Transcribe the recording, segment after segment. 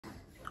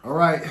All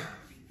right,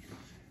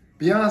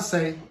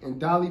 Beyoncè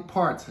and Dolly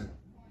Parton.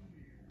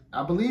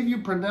 I believe you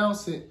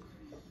pronounce it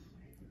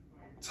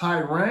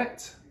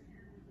TYRANT.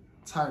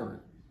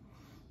 Tyrant.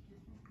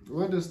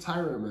 What is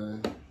Tyrant,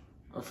 man?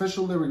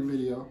 Official lyric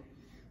video.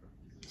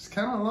 It's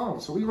kind of long,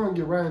 so we're gonna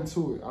get right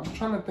into it. I'm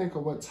trying to think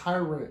of what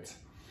Tyrant.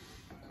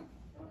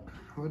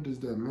 What does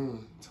that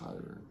mean,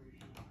 Tyrant?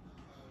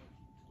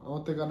 I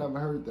don't think I've ever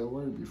heard that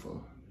word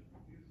before.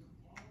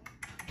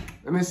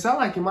 I mean, it sounds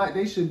like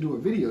they should do a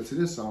video to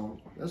this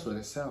song. That's what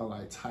it sounds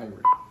like,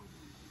 Tyrant.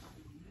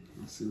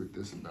 Let's see what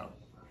this is about.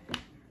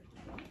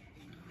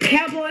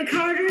 Cowboy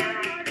Carter,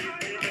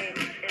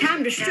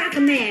 time to strike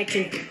a match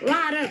and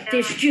light up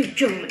this juke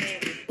joint.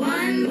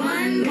 One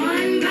by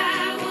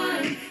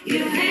one,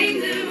 you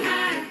hang them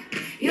high.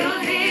 Your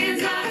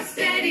hands are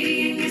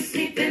steady and you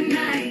sleep at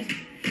night.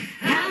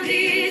 How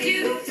did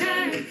you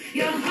turn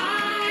your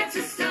heart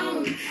to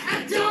stone?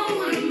 I don't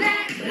want them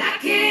back, but I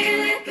can't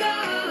let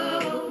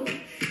go.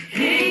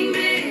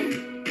 Hangman,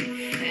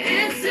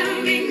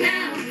 answer me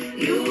now.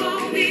 You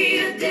owe me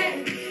a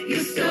debt. You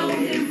stole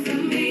him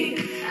from me.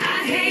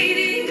 I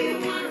hated you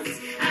once.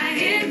 I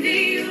envy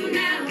you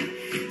now.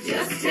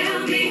 Just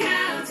tell me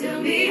how.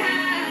 Tell me how.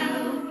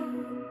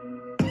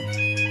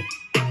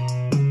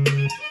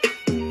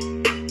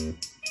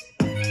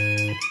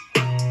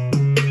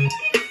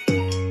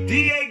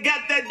 DA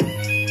got that.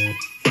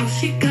 Oh,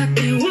 she got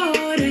that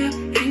water.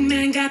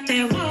 Hangman got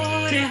that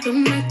water.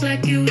 Don't act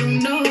like you don't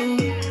know.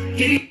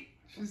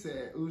 She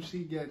said, ooh, she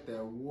got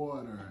that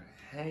water.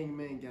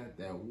 Hangman got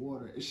that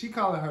water. Is she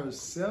calling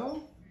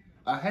herself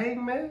a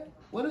hangman?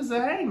 What is a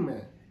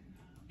hangman?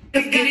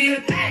 Giddy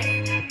up,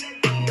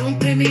 don't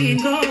pay me in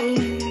gold.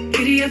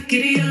 Giddy up,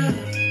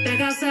 back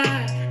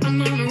outside,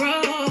 I'm on the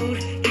road.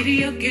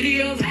 Giddy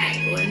up,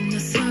 hey. When the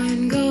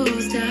sun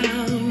goes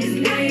down,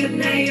 it's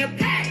layup, hey.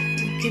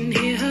 You can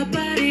hear her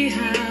body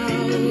howl.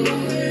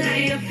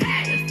 Layup,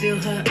 hey. I feel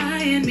her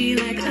eyeing me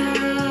like,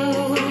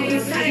 oh.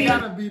 This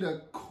gotta be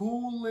the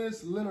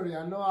coolest, literally,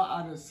 I know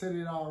I done said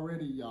it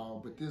already, y'all,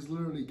 but this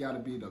literally gotta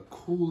be the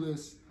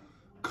coolest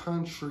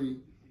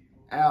country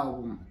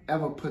album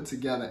ever put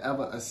together,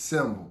 ever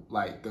assembled.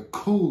 Like, the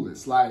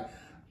coolest. Like,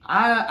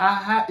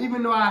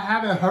 even though I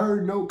haven't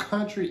heard no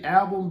country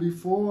album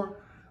before,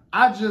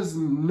 I just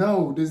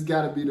know this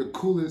gotta be the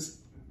coolest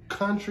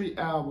country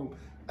album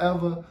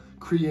ever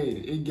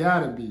created. It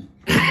gotta be.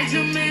 Hide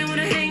your man with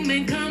a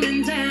hangman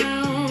coming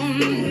down.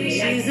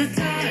 She's a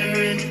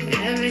tyrant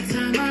every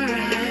time I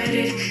ride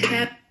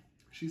it.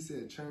 She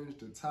said change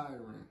to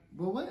tyrant.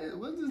 But what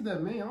does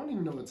that mean? I don't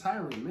even know what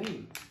tyrant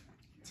means.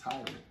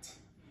 Tyrant.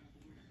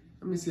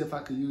 Let me see if I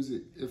could use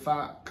it, if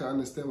I could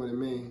understand what it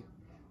means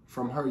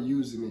from her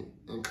using it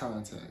in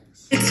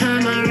context. Every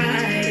time I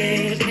ride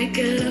it, make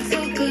it look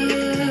so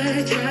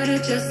good. Try to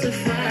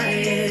justify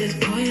it.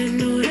 Boy, you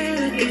know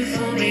they're looking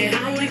for me.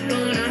 How we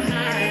gonna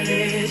hide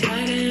it?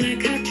 Riding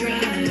like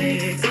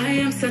hydraulics. I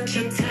am such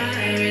a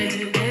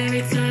tyrant.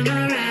 Every time I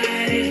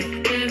ride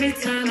it, every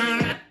time I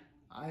ride it.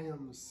 I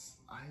am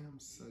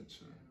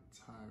such a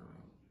tyrant.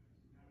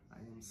 I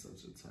am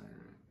such a tyrant.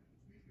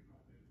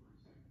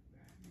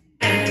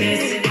 I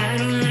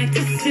don't like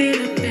to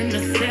sit up in the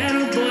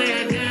saddle, boy,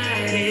 I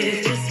got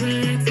it. Just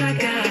relax, I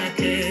got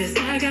this. I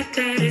got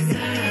that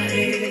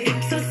exotic.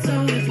 It's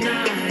so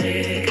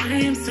hypnotic. I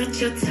am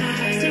such a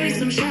tyrant. Take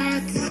some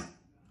shots.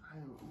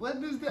 What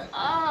is that?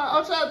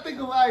 I'm trying to think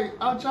of, like,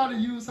 I'm trying to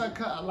use her,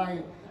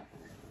 like,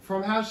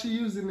 from how she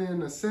using it in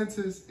the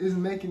sentence is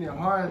making it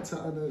hard to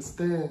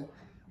understand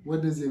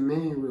what does it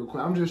mean real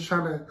quick. I'm just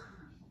trying to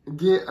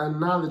get a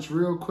knowledge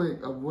real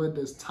quick of what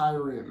does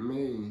tyrant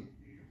mean.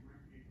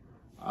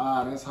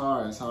 That's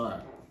hard, it's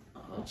hard.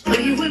 Are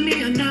you with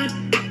me or not?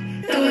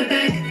 Throw it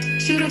back,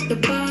 shoot up the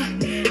bar.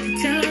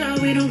 Tell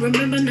her we don't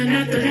remember none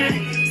after that.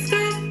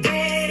 Stop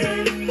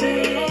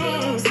it,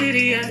 oh,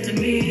 city after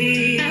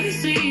me. Never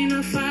seen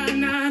a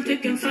 5'9",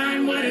 thick and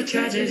fine, what a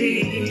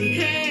tragedy.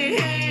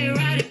 Hey,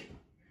 ride it.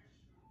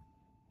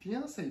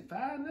 Beyonce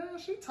 5'9"?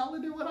 She taller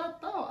than what I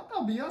thought. I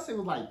thought Beyonce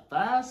was like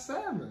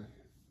 5'7".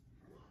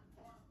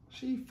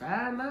 She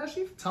 5'9",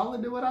 she taller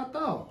than what I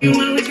thought. You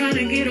always trying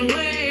to get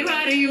away,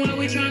 riding, you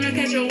always trying to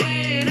catch a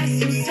wave. That's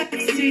so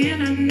sexy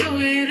and I know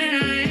it,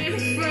 and I ain't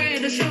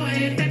afraid to show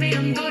it. Baby,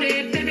 I'm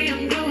goated, baby,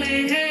 I'm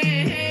going,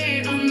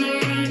 hey, on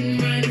the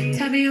run.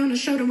 Tap me on the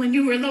shoulder when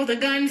you reload the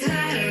gun.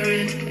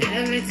 Tyrant,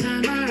 every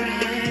time I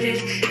ride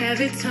it,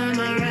 every time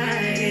I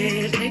ride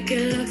it. Make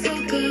it look so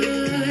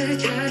good,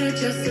 try to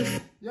justify.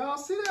 Y'all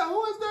see that?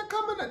 Who is that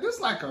coming up? This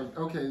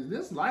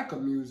like a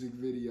music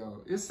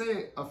video. It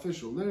say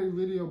official lyric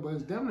video, but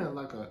it's definitely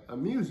like a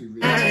music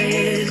video.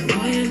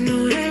 Boy, you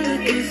know they're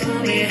looking for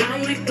me. How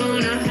we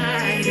gonna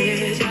hide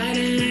it?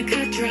 Riding like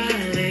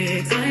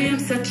hydraulics. I am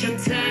such a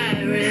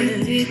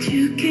tyrant. Did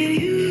you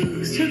get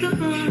used to the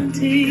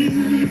haunting?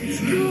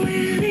 The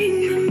wailing,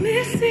 the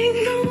missing,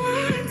 the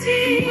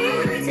wanting.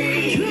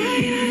 Try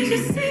to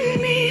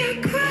send me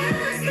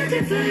across the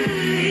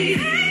divide.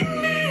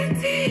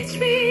 Teach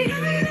me how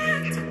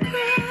not to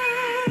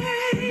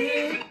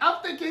cry. I'm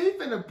thinking he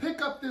finna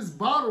pick up this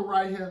bottle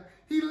right here.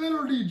 He literally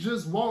literally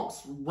just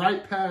walks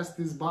right past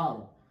this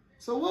bottle.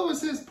 So what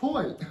was his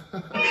point?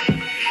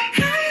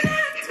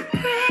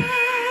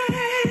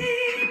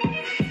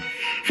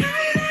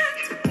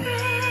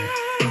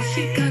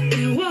 She got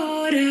that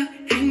water,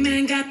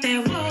 Hangman got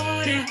that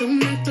water.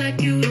 Don't act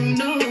like you don't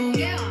know.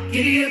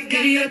 Giddy up,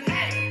 giddy up.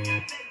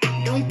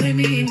 Don't play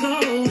me in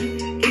gold.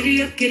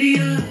 Giddy up, giddy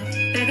up.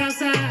 Back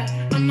outside,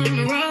 I'm on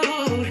the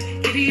road.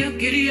 Giddy up,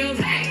 giddy up.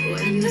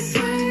 When the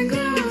sun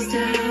goes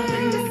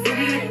down,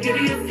 giddy up,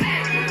 giddy up.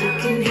 You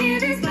can hear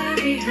this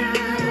body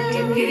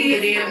howl.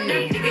 Giddy up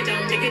now, dig it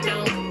down, dig it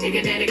down. Dig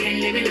it down again,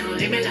 leave me low,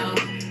 leave me low.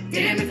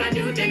 Damn if I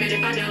do, damn it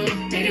if I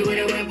don't. Lady with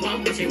a whip,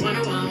 want what you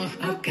wanna want.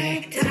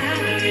 Okay,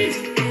 Tyrant.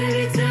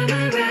 Every time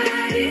I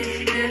ride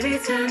it, every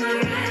time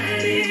I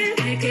ride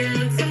it, make it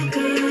look so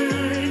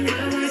good.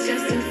 I was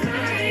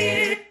justify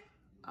it.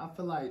 I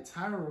feel like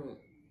Tyrant,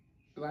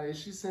 like, is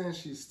she saying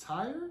she's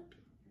tired?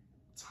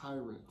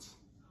 Tyrant.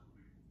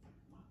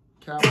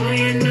 Boy,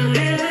 you know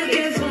they're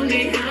looking for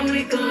me, how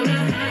we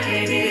gonna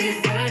hide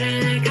it?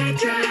 Riding like I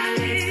drive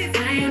it,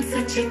 I am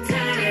such a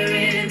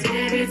tyrant.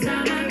 Every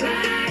time I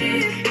ride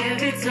it,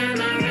 every time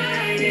I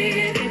ride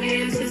it,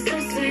 baby, I'm just so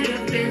set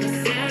up in the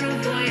saddle,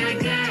 boy, I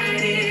got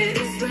it.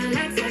 Just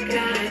relax, I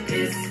got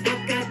this,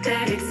 I got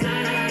that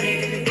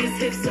excited. These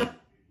hips are...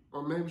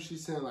 Or maybe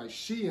she's saying like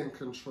she in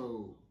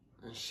control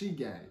and she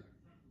gay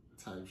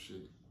type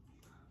shit.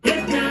 I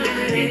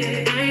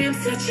am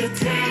such a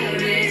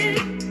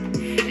tyrant.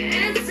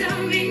 And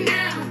tell me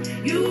now,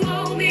 you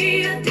owe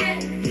me a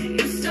debt.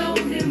 You stole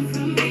him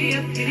from me. I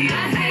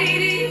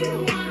hated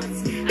you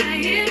once, I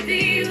envy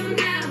you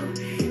now.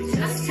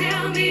 Just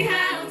tell me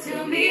how,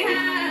 tell me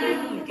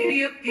how.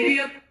 Giddy up, giddy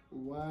up.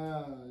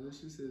 Wow,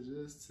 she said,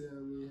 just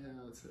tell me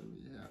how, tell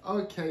me how.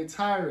 Okay,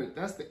 Tyrant,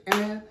 that's the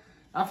end.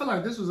 I feel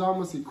like this was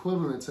almost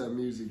equivalent to a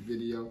music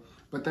video,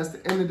 but that's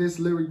the end of this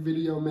lyric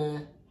video,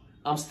 man.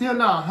 I'm still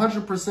not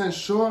 100%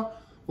 sure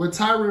what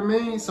Tyrant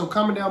means, so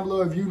comment down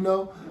below if you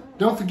know.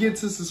 Don't forget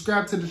to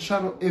subscribe to the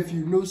channel if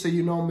you're new, so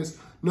you don't miss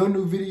no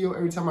new video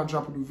every time I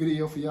drop a new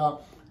video for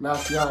y'all. And I'll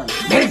see y'all in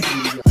the next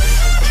video.